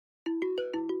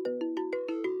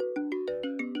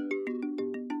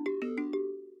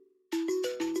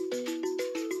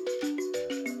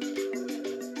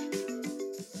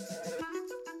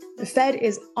The Fed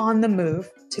is on the move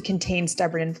to contain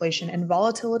stubborn inflation, and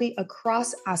volatility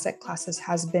across asset classes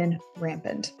has been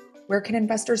rampant. Where can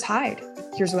investors hide?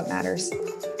 Here's what matters.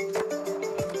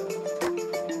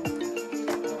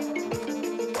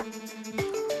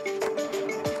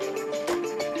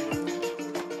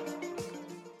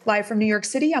 Live from New York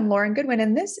City, I'm Lauren Goodwin,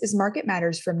 and this is Market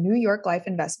Matters from New York Life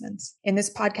Investments. In this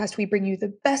podcast, we bring you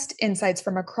the best insights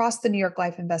from across the New York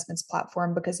Life Investments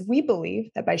platform because we believe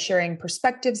that by sharing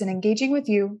perspectives and engaging with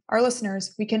you, our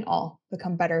listeners, we can all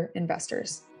become better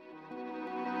investors.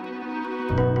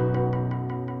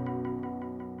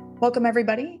 Welcome,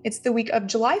 everybody. It's the week of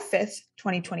July 5th,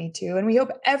 2022, and we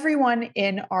hope everyone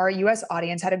in our U.S.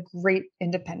 audience had a great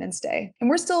Independence Day.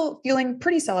 And we're still feeling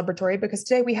pretty celebratory because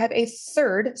today we have a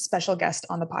third special guest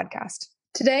on the podcast.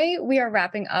 Today, we are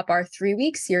wrapping up our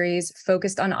 3-week series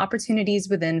focused on opportunities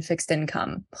within fixed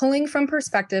income, pulling from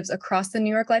perspectives across the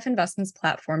New York Life Investments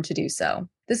platform to do so.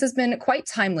 This has been quite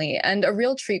timely and a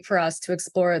real treat for us to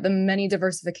explore the many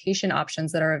diversification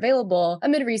options that are available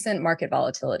amid recent market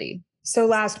volatility. So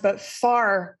last but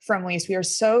far from least, we are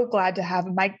so glad to have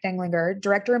Mike Denglinger,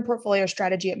 Director in Portfolio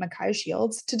Strategy at MacKay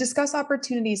Shields, to discuss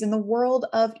opportunities in the world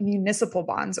of municipal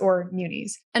bonds, or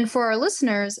munis. And for our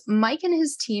listeners, Mike and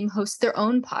his team host their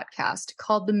own podcast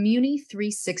called the Muni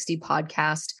 360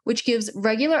 Podcast, which gives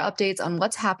regular updates on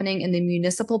what's happening in the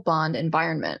municipal bond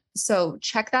environment. So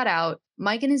check that out.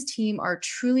 Mike and his team are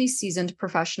truly seasoned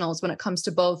professionals when it comes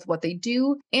to both what they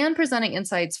do and presenting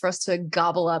insights for us to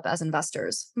gobble up as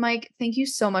investors. Mike, thank you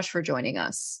so much for joining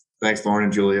us. Thanks, Lauren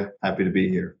and Julia. Happy to be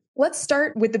here. Let's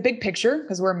start with the big picture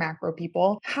because we're macro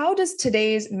people. How does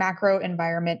today's macro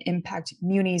environment impact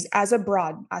munis as a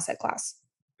broad asset class?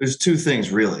 There's two things,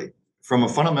 really. From a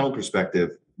fundamental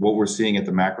perspective, what we're seeing at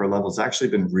the macro level has actually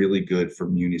been really good for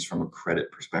munis from a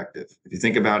credit perspective. If you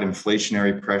think about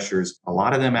inflationary pressures, a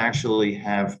lot of them actually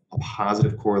have a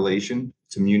positive correlation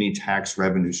to muni tax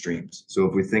revenue streams. So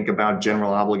if we think about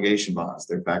general obligation bonds,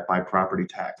 they're backed by property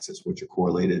taxes, which are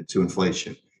correlated to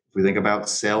inflation. If we think about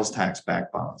sales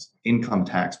tax-backed bonds, income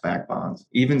tax-backed bonds,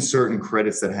 even certain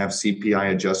credits that have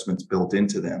CPI adjustments built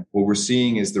into them, what we're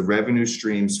seeing is the revenue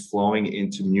streams flowing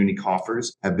into muni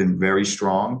coffers have been very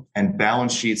strong, and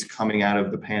balance sheets coming out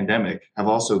of the pandemic have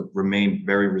also remained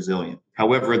very resilient.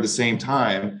 However, at the same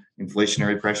time,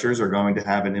 inflationary pressures are going to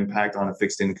have an impact on a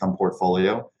fixed income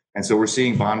portfolio. And so we're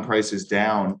seeing bond prices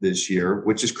down this year,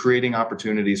 which is creating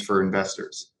opportunities for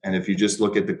investors. And if you just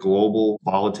look at the global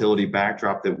volatility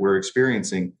backdrop that we're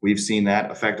experiencing, we've seen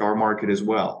that affect our market as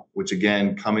well, which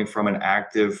again, coming from an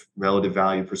active relative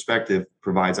value perspective,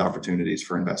 provides opportunities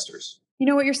for investors. You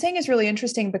know, what you're saying is really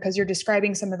interesting because you're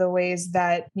describing some of the ways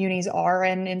that munis are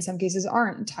and in some cases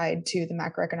aren't tied to the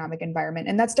macroeconomic environment.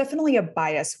 And that's definitely a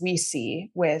bias we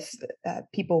see with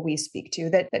people we speak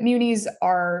to, that munis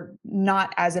are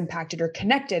not as impacted or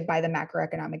connected by the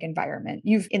macroeconomic environment.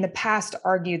 You've in the past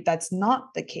argued that's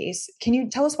not the case. Can you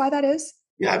tell us why that is?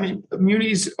 Yeah, I mean,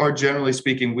 munis are generally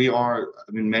speaking, we are,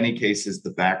 in many cases,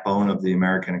 the backbone of the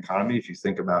American economy. If you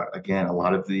think about, again, a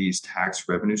lot of these tax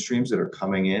revenue streams that are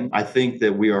coming in, I think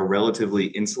that we are relatively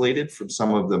insulated from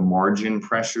some of the margin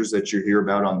pressures that you hear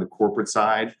about on the corporate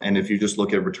side. And if you just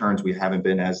look at returns, we haven't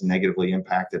been as negatively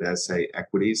impacted as, say,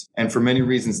 equities. And for many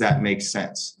reasons, that makes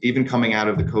sense. Even coming out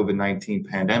of the COVID-19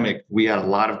 pandemic, we had a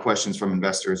lot of questions from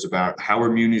investors about how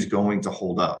are munis going to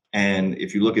hold up? And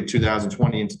if you look at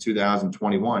 2020 into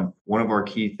 2021, one of our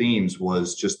key themes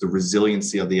was just the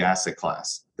resiliency of the asset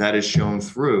class. That is shown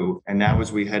through. And now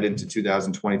as we head into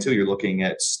 2022, you're looking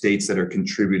at states that are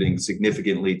contributing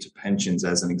significantly to pensions,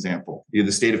 as an example. You have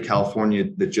the state of California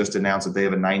that just announced that they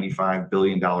have a $95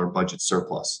 billion budget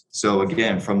surplus. So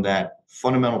again, from that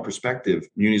fundamental perspective,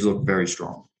 munis look very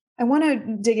strong. I want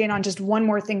to dig in on just one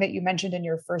more thing that you mentioned in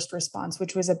your first response,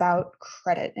 which was about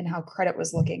credit and how credit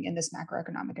was looking in this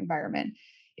macroeconomic environment.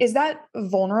 Is that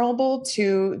vulnerable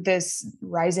to this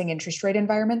rising interest rate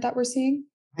environment that we're seeing?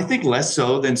 I think less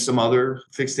so than some other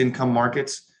fixed income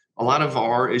markets. A lot of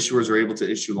our issuers are able to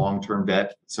issue long-term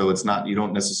debt. So it's not, you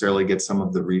don't necessarily get some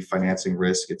of the refinancing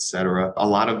risk, et cetera. A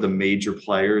lot of the major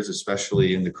players,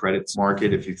 especially in the credit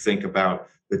market, if you think about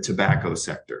the tobacco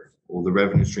sector, well, the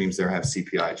revenue streams there have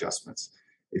CPI adjustments.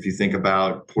 If you think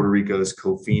about Puerto Rico's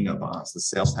COFINA bonds, the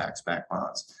sales tax-backed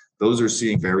bonds, those are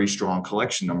seeing very strong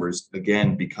collection numbers,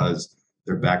 again, because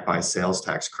they're backed by sales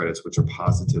tax credits, which are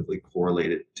positively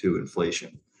correlated to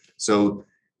inflation. So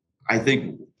I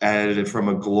think from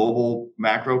a global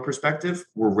macro perspective,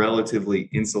 we're relatively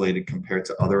insulated compared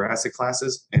to other asset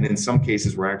classes. And in some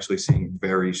cases, we're actually seeing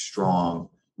very strong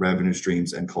revenue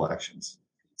streams and collections.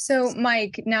 So,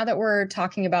 Mike, now that we're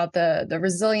talking about the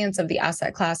resilience of the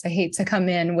asset class, I hate to come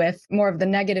in with more of the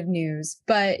negative news,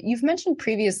 but you've mentioned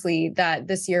previously that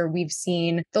this year we've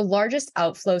seen the largest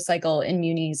outflow cycle in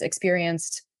munis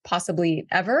experienced possibly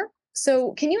ever.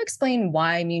 So can you explain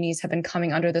why munis have been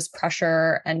coming under this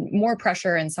pressure and more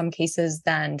pressure in some cases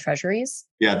than treasuries?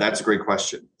 Yeah, that's a great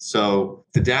question. So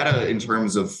the data in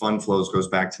terms of fund flows goes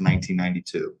back to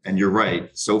 1992. And you're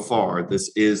right. So far,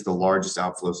 this is the largest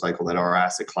outflow cycle that our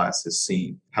asset class has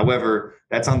seen. However,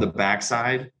 that's on the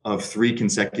backside of 3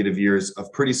 consecutive years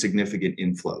of pretty significant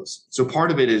inflows. So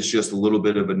part of it is just a little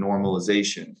bit of a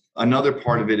normalization. Another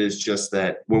part of it is just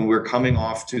that when we're coming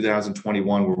off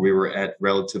 2021, where we were at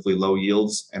relatively low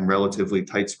yields and relatively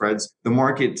tight spreads, the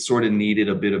market sort of needed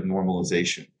a bit of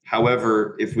normalization.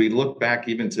 However, if we look back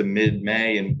even to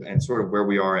mid-May and sort of where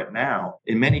we are at now,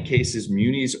 in many cases,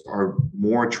 munis are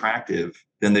more attractive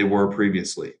than they were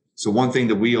previously. So one thing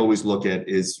that we always look at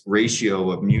is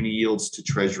ratio of muni yields to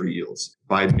treasury yields.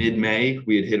 By mid-May,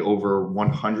 we had hit over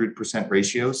 100%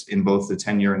 ratios in both the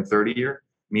 10-year and 30-year,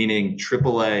 meaning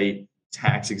AAA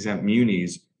tax-exempt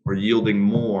munis are yielding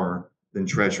more than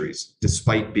treasuries,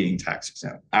 despite being tax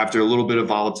exempt. After a little bit of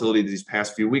volatility these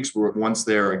past few weeks, we're once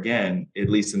there again, at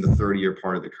least in the 30-year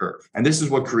part of the curve. And this is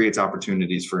what creates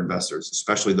opportunities for investors,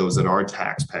 especially those that are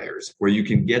taxpayers, where you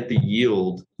can get the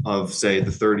yield of, say,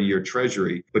 the 30-year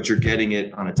treasury, but you're getting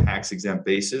it on a tax exempt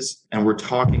basis. And we're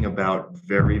talking about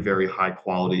very, very high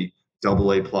quality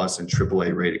AA plus and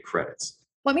AAA rated credits.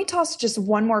 Let me toss just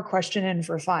one more question in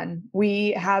for fun.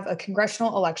 We have a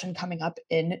congressional election coming up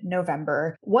in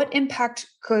November. What impact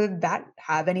could that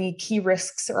have? Any key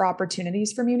risks or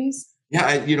opportunities for munis? Yeah,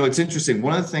 it's interesting.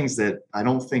 One of the things that I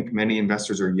don't think many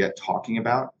investors are yet talking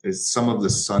about is some of the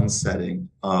sunsetting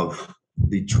of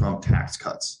the Trump tax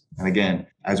cuts. And again,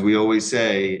 as we always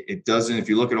say, if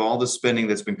you look at all the spending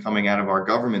that's been coming out of our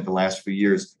government the last few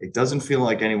years, it doesn't feel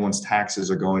like anyone's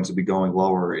taxes are going to be going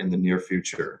lower in the near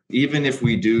future. Even if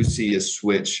we do see a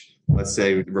switch, let's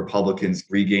say Republicans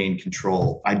regain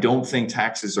control, I don't think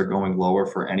taxes are going lower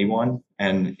for anyone.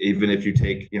 And even if you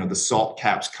take, the SALT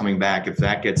caps coming back, if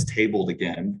that gets tabled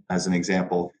again, as an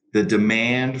example, the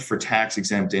demand for tax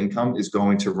exempt income is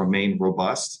going to remain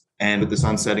robust. And with the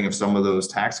sunsetting of some of those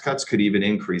tax cuts could even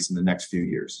increase in the next few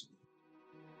years.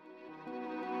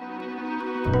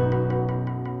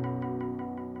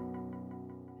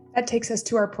 That takes us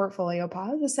to our Portfolio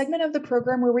Pause, a segment of the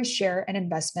program where we share an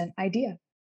investment idea.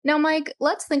 Now, Mike,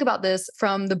 let's think about this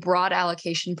from the broad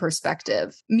allocation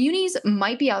perspective. Munis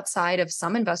might be outside of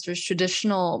some investors'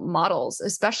 traditional models,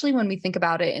 especially when we think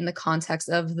about it in the context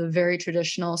of the very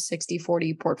traditional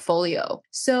 60-40 portfolio.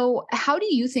 So how do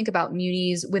you think about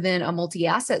munis within a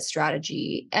multi-asset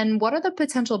strategy? And what are the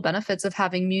potential benefits of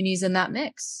having munis in that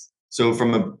mix? So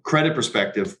from a credit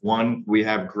perspective, one, we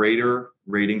have greater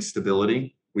rating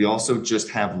stability. We also just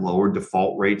have lower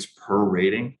default rates per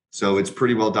rating. So it's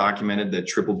pretty well documented that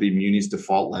BBB munis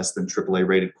default less than AAA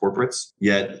rated corporates,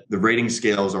 yet the rating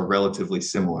scales are relatively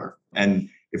similar. And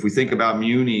if we think about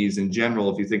munis in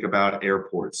general, if you think about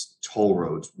airports, toll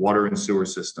roads, water and sewer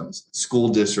systems, school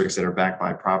districts that are backed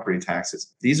by property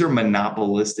taxes, these are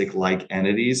monopolistic-like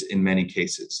entities in many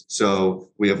cases. So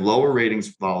we have lower ratings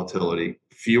volatility,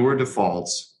 fewer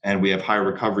defaults, and we have higher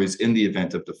recoveries in the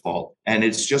event of default. And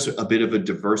it's just a bit of a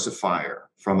diversifier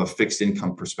from a fixed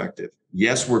income perspective.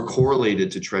 Yes, we're correlated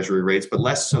to treasury rates, but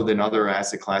less so than other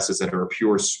asset classes that are a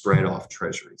pure spread off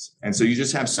treasuries. And so you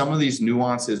just have some of these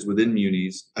nuances within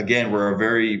munis. Again, we're a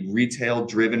very retail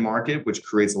driven market, which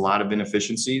creates a lot of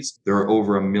inefficiencies. There are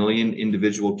over 1 million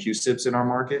individual CUSIPs in our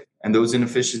market, and those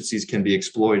inefficiencies can be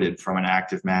exploited from an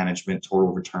active management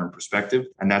total return perspective.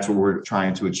 And that's what we're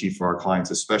trying to achieve for our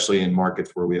clients, especially in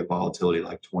markets where we have volatility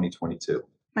like 2022.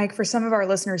 Mike, for some of our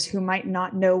listeners who might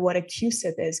not know what a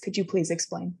CUSIP is, could you please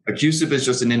explain? A CUSIP is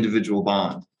just an individual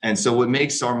bond. And so what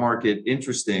makes our market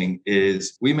interesting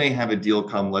is we may have a deal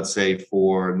come, let's say,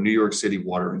 for New York City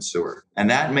water and sewer. And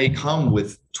that may come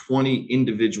with 20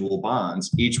 individual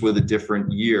bonds, each with a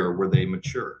different year where they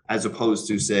mature, as opposed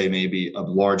to, say, maybe a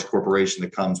large corporation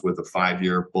that comes with a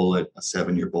 5-year bullet, a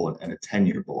 7-year bullet, and a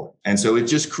 10-year bullet. And so it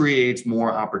just creates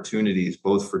more opportunities,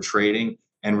 both for trading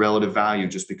and relative value,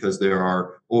 just because there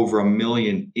are over 1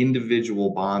 million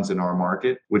individual bonds in our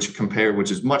market, which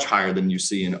is much higher than you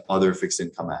see in other fixed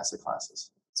income asset classes.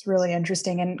 It's really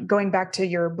interesting. And going back to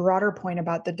your broader point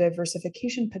about the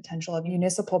diversification potential of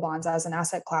municipal bonds as an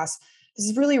asset class, this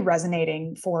is really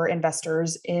resonating for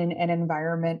investors in an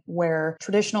environment where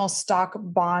traditional stock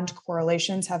bond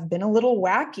correlations have been a little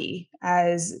wacky,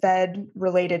 as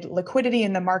Fed-related liquidity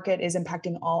in the market is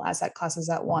impacting all asset classes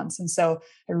at once. And so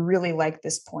I really like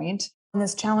this point. In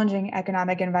this challenging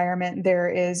economic environment, there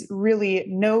is really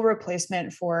no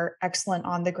replacement for excellent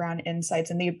on-the-ground insights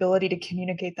and the ability to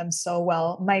communicate them so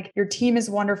well. Mike, your team is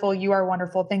wonderful. You are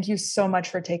wonderful. Thank you so much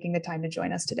for taking the time to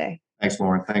join us today. Thanks,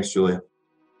 Lauren. Thanks, Julia.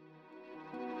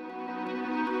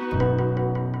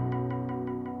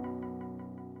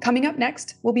 Coming up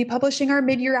next, we'll be publishing our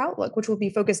mid-year outlook, which will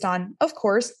be focused on, of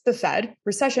course, the Fed,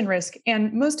 recession risk,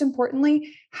 and most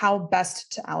importantly, how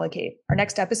best to allocate. Our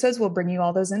next episodes will bring you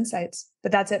all those insights.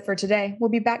 But that's it for today. We'll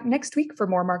be back next week for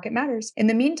more Market Matters. In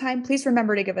the meantime, please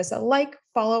remember to give us a like,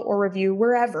 follow, or review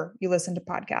wherever you listen to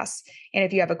podcasts. And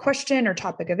if you have a question or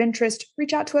topic of interest,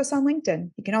 reach out to us on LinkedIn.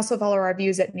 You can also follow our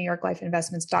views at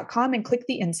NewYorkLifeInvestments.com and click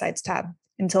the Insights tab.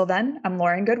 Until then, I'm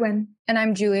Lauren Goodwin. And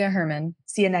I'm Julia Herman.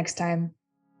 See you next time.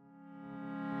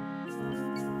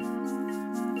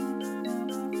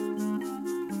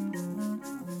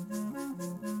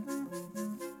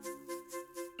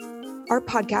 Our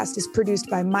podcast is produced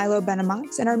by Milo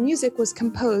Benamatz, and our music was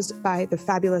composed by the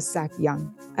fabulous Zach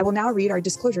Young. I will now read our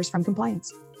disclosures from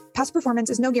compliance. Past performance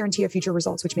is no guarantee of future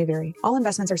results, which may vary. All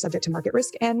investments are subject to market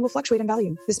risk and will fluctuate in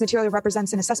value. This material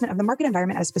represents an assessment of the market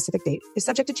environment at a specific date, is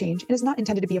subject to change, and is not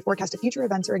intended to be a forecast of future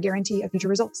events or a guarantee of future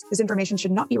results. This information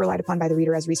should not be relied upon by the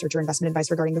reader as research or investment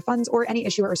advice regarding the funds or any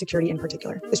issuer or security in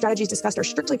particular. The strategies discussed are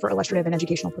strictly for illustrative and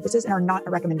educational purposes and are not a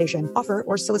recommendation, offer,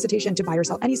 or solicitation to buy or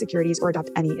sell any securities or adopt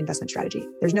any investment strategy.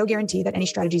 There's no guarantee that any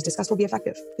strategies discussed will be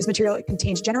effective. This material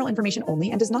contains general information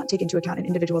only and does not take into account an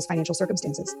individual's financial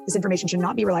circumstances. This information should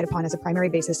not be relied upon as a primary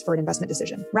basis for an investment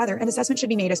decision. Rather, an assessment should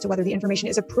be made as to whether the information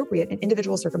is appropriate in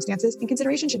individual circumstances, and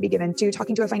consideration should be given to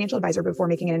talking to a financial advisor before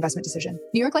making an investment decision.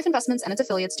 New York Life Investments and its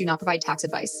affiliates do not provide tax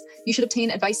advice. You should obtain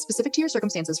advice specific to your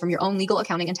circumstances from your own legal,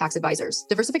 accounting, and tax advisors.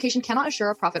 Diversification cannot assure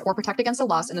a profit or protect against a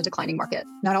loss in a declining market.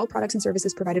 Not all products and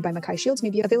services provided by MacKay Shields may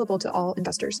be available to all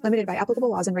investors, limited by applicable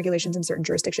laws and regulations in certain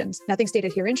jurisdictions. Nothing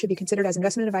stated herein should be considered as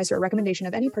investment advice or a recommendation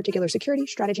of any particular security,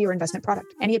 strategy, or investment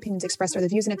product. Any opinions expressed are the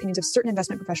views and opinions of certain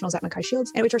investment professionals at MacKay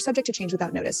Shields, and which are subject to change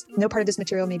without notice. No part of this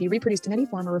material may be reproduced in any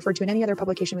form or referred to in any other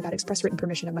publication without express written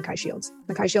permission of MacKay Shields.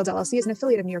 MacKay Shields LLC is an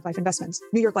affiliate of New York Life Investments.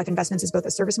 New York Life Investments is both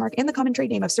a service mark and the common trade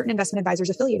name of certain investment advisors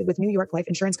affiliated with New York Life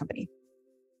Insurance Company.